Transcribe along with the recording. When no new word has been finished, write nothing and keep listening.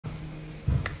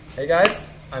Hey guys,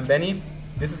 I'm Benny.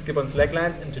 This is Gibbon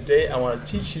Slacklines, and today I want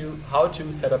to teach you how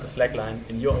to set up a slackline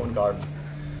in your own garden.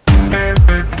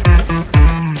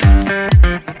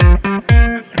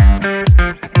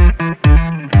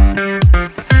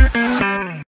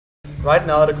 Right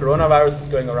now the coronavirus is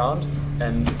going around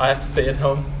and I have to stay at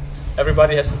home.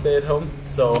 Everybody has to stay at home,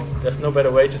 so there's no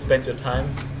better way to spend your time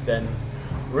than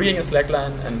rigging a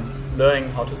slackline and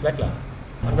learning how to slackline.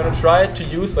 I'm going to try to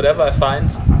use whatever I find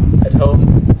at home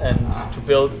and to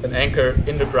build an anchor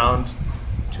in the ground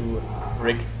to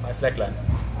rig my slackline.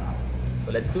 So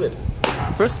let's do it.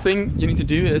 First thing you need to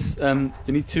do is you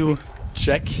need to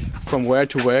check from where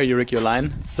to where you rig your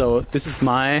line. So this is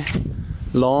my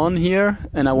lawn here,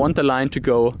 and I want the line to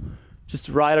go just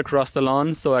right across the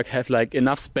lawn, so I have like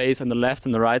enough space on the left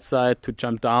and the right side to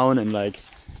jump down and like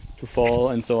to fall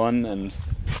and so on. And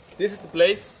this is the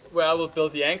place where I will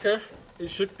build the anchor.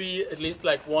 It should be at least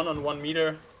like 1 on 1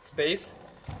 meter space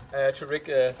to rig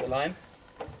the line.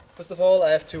 First of all, I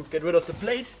have to get rid of the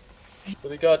blade. So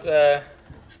we got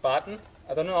Spaten.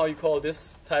 I don't know how you call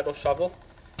this type of shovel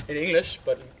in English,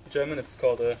 but in German it's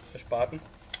called a Spaten.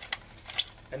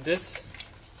 And this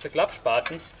is a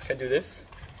Klappspaten. I can do this.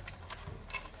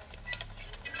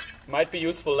 Might be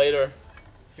useful later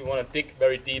if you want to dig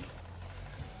very deep.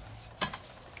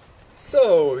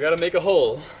 So we gotta make a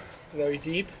hole very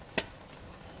deep.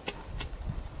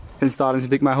 I'm starting to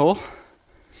dig my hole.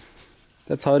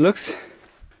 That's how it looks.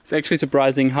 It's actually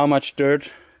surprising how much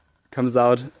dirt comes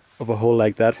out of a hole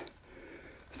like that.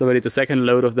 So I did the second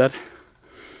load of that.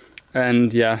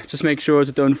 And yeah, just make sure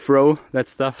to don't throw that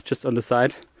stuff just on the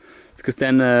side, because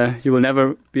then you will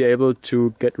never be able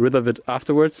to get rid of it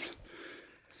afterwards.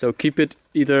 So keep it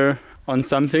either on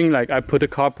something, like I put a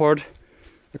cardboard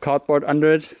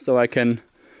under it, so I can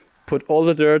put all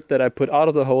the dirt that I put out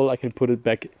of the hole, I can put it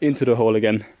back into the hole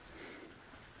again.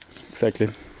 Exactly.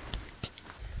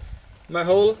 My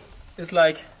hole is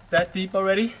like that deep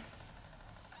already.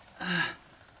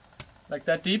 Like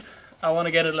that deep. I want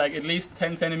to get it like at least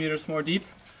 10 centimeters more deep.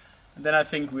 And then I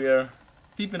think we're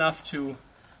deep enough to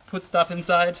put stuff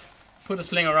inside, put a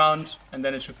sling around, and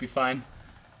then it should be fine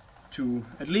to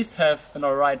at least have an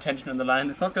alright tension on the line.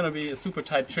 It's not going to be a super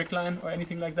tight trick line or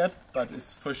anything like that, but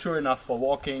it's for sure enough for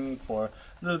walking, for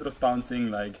a little bit of bouncing,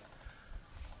 like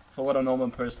for what a normal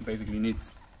person basically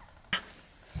needs.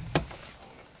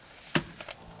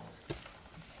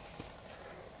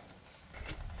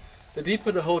 The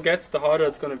deeper the hole gets, the harder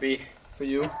it's going to be for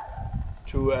you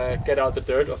to get out the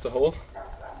dirt of the hole.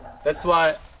 That's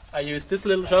why I use this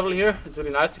little shovel here. It's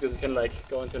really nice because it can like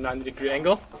go into a 90-degree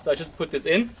angle. So I just put this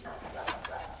in,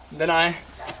 and then I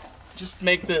just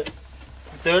make the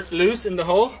dirt loose in the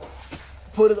hole,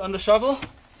 put it on the shovel,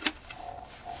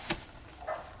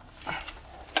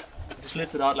 just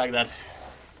lift it out like that.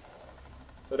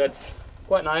 So that's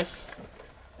quite nice,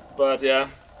 but yeah,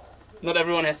 not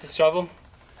everyone has this shovel.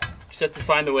 Just have to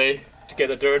find a way to get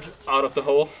the dirt out of the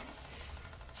hole.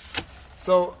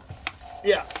 So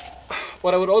yeah,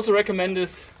 what I would also recommend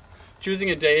is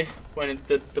choosing a day when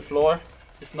the floor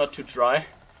is not too dry.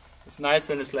 It's nice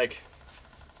when it's like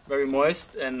very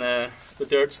moist and the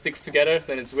dirt sticks together,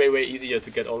 then it's way easier to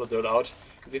get all the dirt out.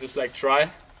 Because if it's like dry,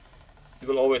 it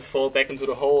will always fall back into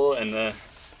the hole, and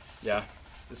yeah,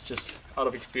 it's just out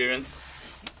of experience.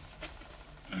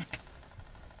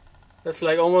 That's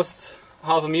like almost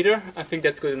half a meter. I think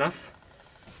that's good enough.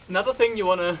 Another thing you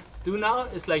want to do now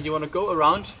is like you want to go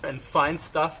around and find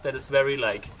stuff that is very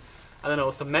like, I don't know,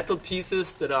 some metal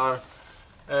pieces that are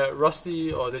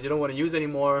rusty or that you don't want to use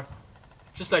anymore.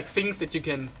 Just like things that you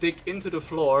can dig into the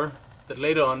floor that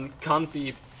later on can't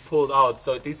be pulled out.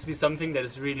 So it needs to be something that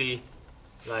is really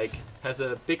like has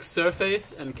a big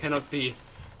surface and cannot be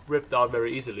ripped out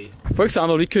very easily. For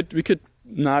example, we could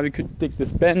dig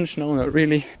this bench. No, not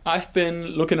really. I've been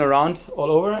looking around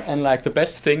all over, and like the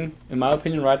best thing in my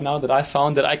opinion right now that I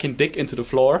found that I can dig into the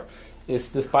floor is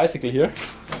this bicycle here.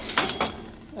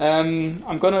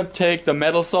 I'm gonna take the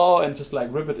metal saw and just like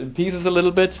rip it in pieces a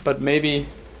little bit, but maybe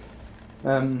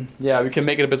yeah, we can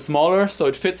make it a bit smaller so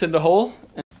it fits in the hole.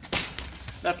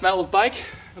 That's my old bike.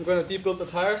 I'm gonna debuild the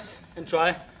tires and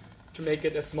try to make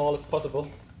it as small as possible.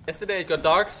 Yesterday it got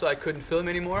dark, so I couldn't film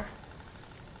anymore.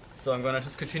 So I'm gonna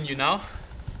just continue now.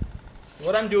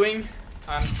 What I'm doing,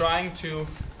 I'm trying to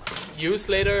use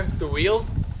later the wheel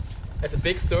as a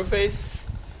big surface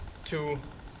to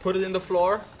put it in the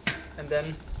floor, and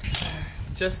then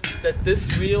just that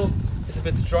this wheel is a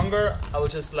bit stronger, I will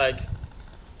just like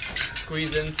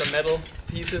squeeze in some metal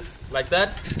pieces like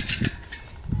that,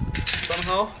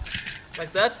 somehow,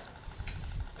 like that,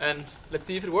 and let's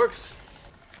see if it works.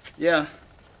 Yeah,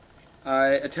 I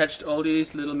attached all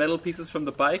these little metal pieces from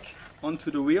the bike onto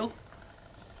the wheel,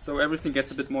 so everything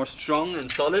gets a bit more strong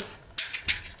and solid.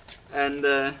 And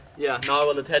yeah, now I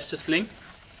will attach the sling.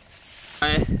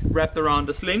 I wrapped around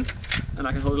the sling and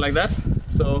I can hold it like that.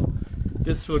 So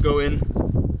this will go in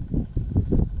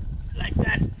like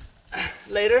that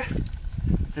later,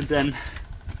 and then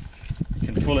you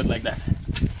can pull it like that.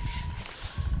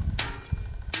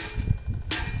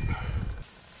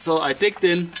 So I digged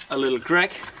in a little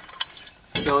crack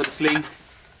so the sling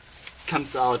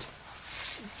comes out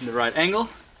in the right angle,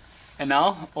 and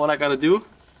now all I gotta do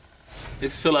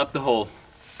is fill up the hole.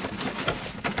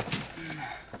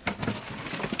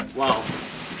 Wow.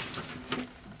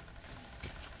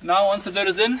 Now once the dirt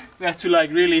is in, we have to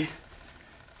like really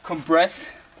compress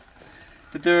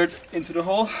the dirt into the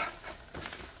hole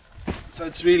so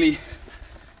it's really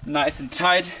nice and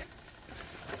tight.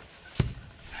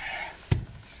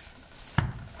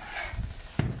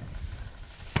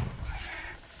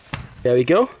 There we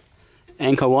go.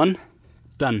 Anchor 1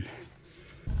 done.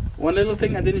 One little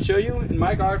thing I didn't show you, in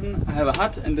my garden I have a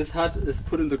hut, and this hut is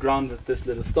put in the ground with this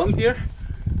little stump here,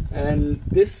 and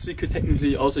this we could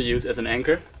technically also use as an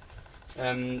anchor.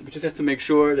 We just have to make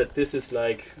sure that this is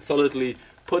like solidly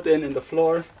put in the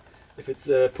floor. If it's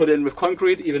put in with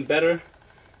concrete, even better.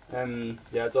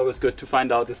 Yeah, it's always good to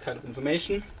find out this kind of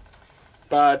information.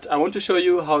 But I want to show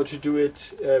you how to do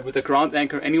it with a ground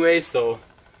anchor anyway, so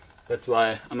that's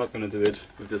why I'm not going to do it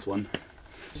with this one.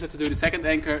 Just have to do the second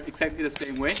anchor exactly the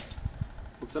same way.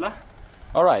 Upsala.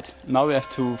 Alright, now we have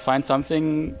to find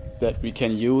something that we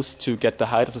can use to get the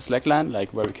height of the slackline,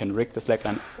 like where we can rig the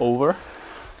slackline over.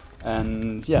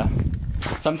 And yeah,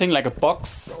 something like a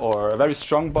box or a very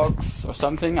strong box or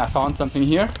something. I found something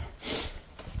here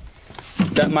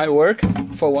that might work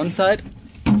for one side.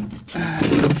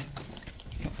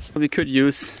 So we could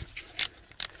use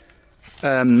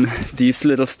these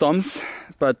little stumps,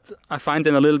 but I find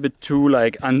them a little bit too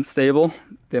like unstable.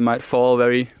 They might fall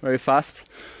very, very fast.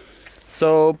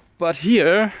 So, but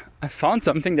here I found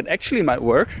something that actually might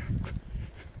work.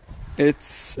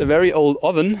 It's a very old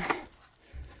oven,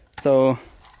 so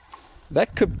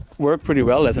that could work pretty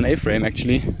well as an A-frame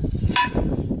actually.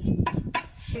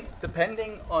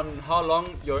 Depending on how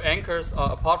long your anchors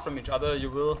are apart from each other,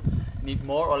 you will need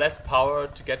more or less power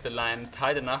to get the line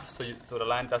tight enough so the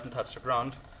line doesn't touch the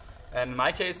ground. And in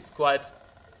my case it's quite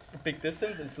a big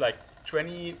distance, it's like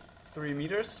 23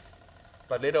 meters,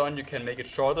 but later on you can make it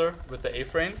shorter with the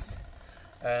A-frames.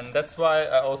 And that's why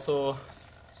I also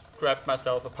grabbed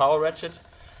myself a power ratchet.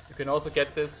 You can also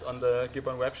get this on the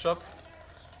Gibbon web shop.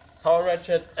 Power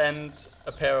ratchet and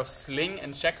a pair of sling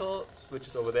and shackle, which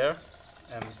is over there.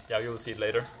 Yeah, you will see it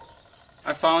later.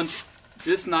 I found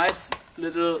this nice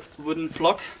little wooden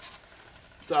flock,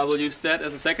 so I will use that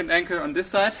as a second anchor on this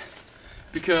side,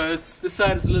 because this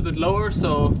side is a little bit lower,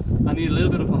 so I need a little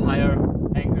bit of a higher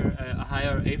anchor, a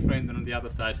higher A-frame than on the other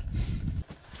side.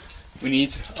 We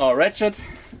need our ratchet,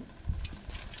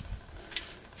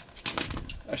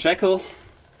 a shackle,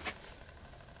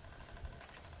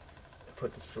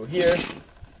 put this through here,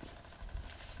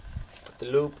 put the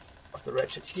loop of the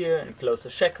ratchet here and close the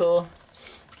shackle.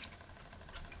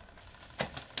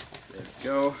 There we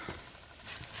go.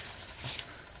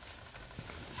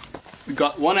 We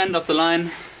got one end of the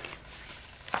line,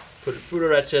 put it through the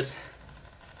ratchet,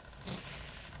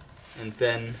 and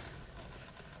then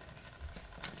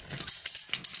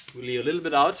we leave a little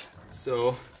bit out,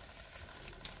 so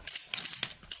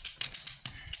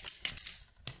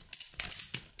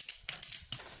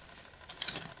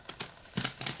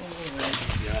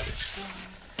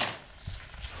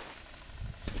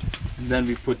and then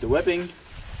we put the webbing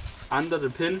under the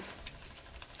pin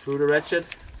through the ratchet,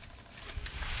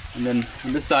 and then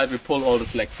on this side we pull all the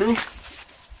slack through,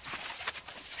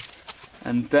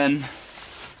 and then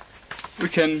we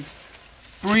can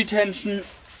pre-tension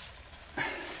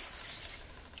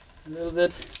a little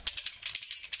bit.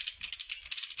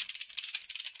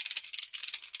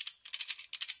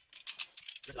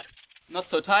 Not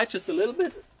so tight, just a little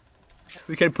bit.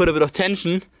 We can put a bit of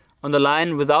tension on the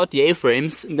line without the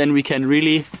A-frames, and then we can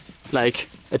really like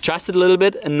adjust it a little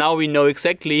bit, and now we know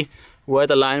exactly where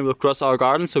the line will cross our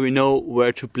garden, so we know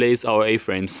where to place our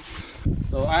A-frames.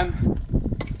 So I'm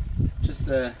just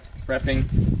wrapping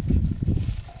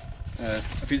a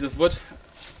piece of wood.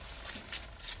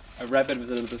 I wrap it with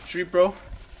a little bit of tree pro.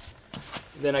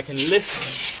 Then I can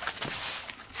lift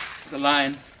the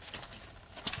line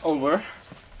over,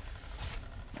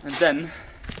 and then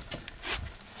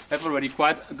I have already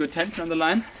quite a good tension on the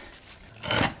line.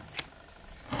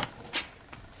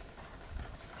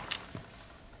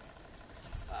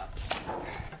 This up.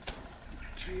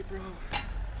 Tree pro.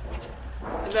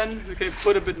 then we can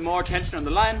put a bit more tension on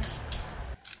the line.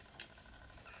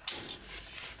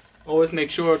 Always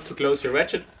make sure to close your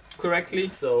ratchet correctly.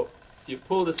 So you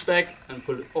pull this back and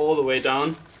pull it all the way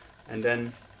down, and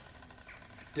then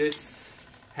this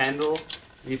handle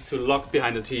needs to lock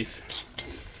behind the teeth.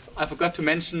 I forgot to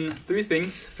mention 3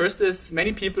 things. First is,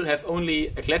 many people have only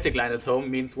a classic line at home,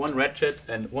 means one ratchet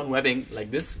and one webbing like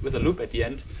this with a loop at the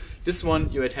end. This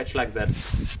one you attach like that.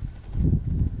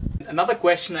 Another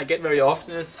question I get very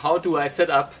often is, how do I set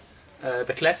up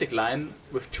the classic line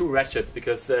with 2 ratchets?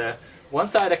 Because one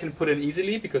side I can put in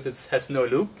easily because it has no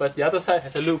loop, but the other side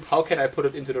has a loop. How can I put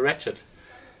it into the ratchet?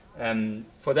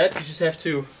 For that you just have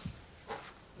to,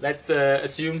 let's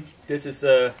assume this is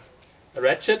a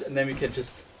ratchet, and then we can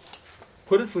just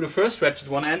put it through the first ratchet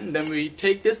one end, and then we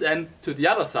take this end to the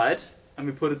other side and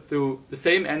we put it through the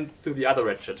same end through the other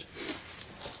ratchet.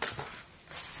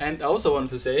 And I also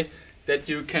wanted to say that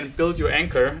you can build your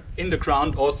anchor in the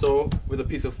ground also with a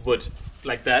piece of wood,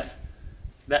 like that.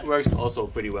 That works also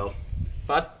pretty well.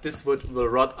 But this wood will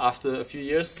rot after a few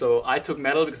years, so I took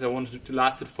metal because I wanted it to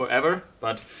last it forever,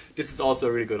 but this is also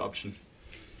a really good option.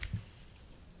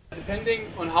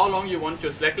 Depending on how long you want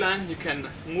your slackline, you can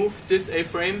move this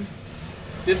A-frame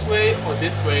this way or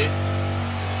this way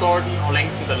to shorten or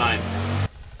lengthen the line.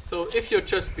 So if you're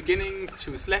just beginning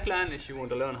to slackline, if you want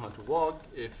to learn how to walk,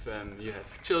 if you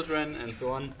have children and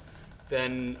so on,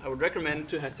 then I would recommend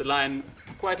to have the line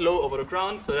quite low over the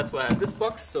ground. So that's why I have this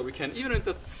box. So we can, even with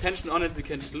the tension on it, we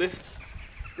can just lift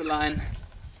the line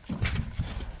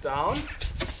down.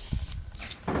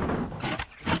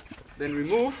 Then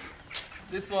remove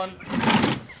this one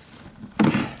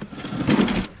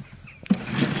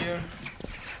here.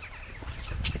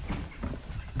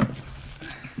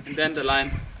 And then the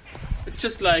line is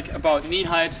just like about knee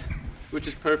height, which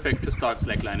is perfect to start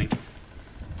slacklining.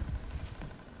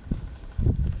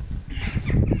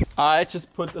 I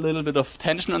just put a little bit of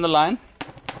tension on the line.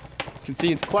 You can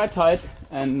see it's quite tight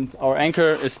and our anchor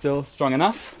is still strong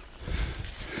enough.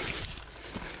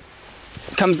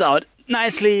 It comes out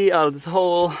nicely out of this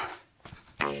hole.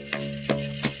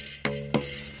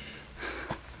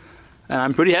 And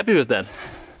I'm pretty happy with that.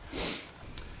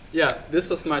 Yeah, this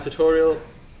was my tutorial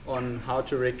on how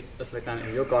to rig a slackline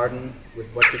in your garden with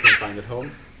what you can find at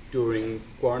home during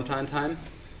quarantine time.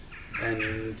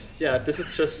 And yeah, this is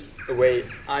just a way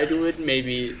I do it.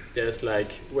 Maybe there's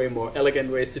like way more elegant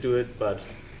ways to do it, but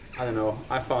I don't know.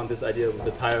 I found this idea with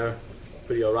the tire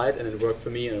pretty alright, and it worked for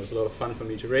me, and it was a lot of fun for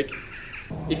me to rig.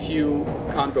 If you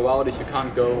can't go out, if you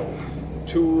can't go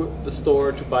to the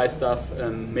store to buy stuff,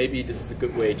 maybe this is a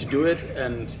good way to do it.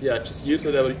 And yeah, just use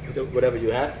whatever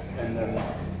you have. And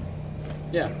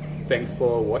yeah, thanks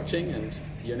for watching, and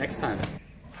see you next time.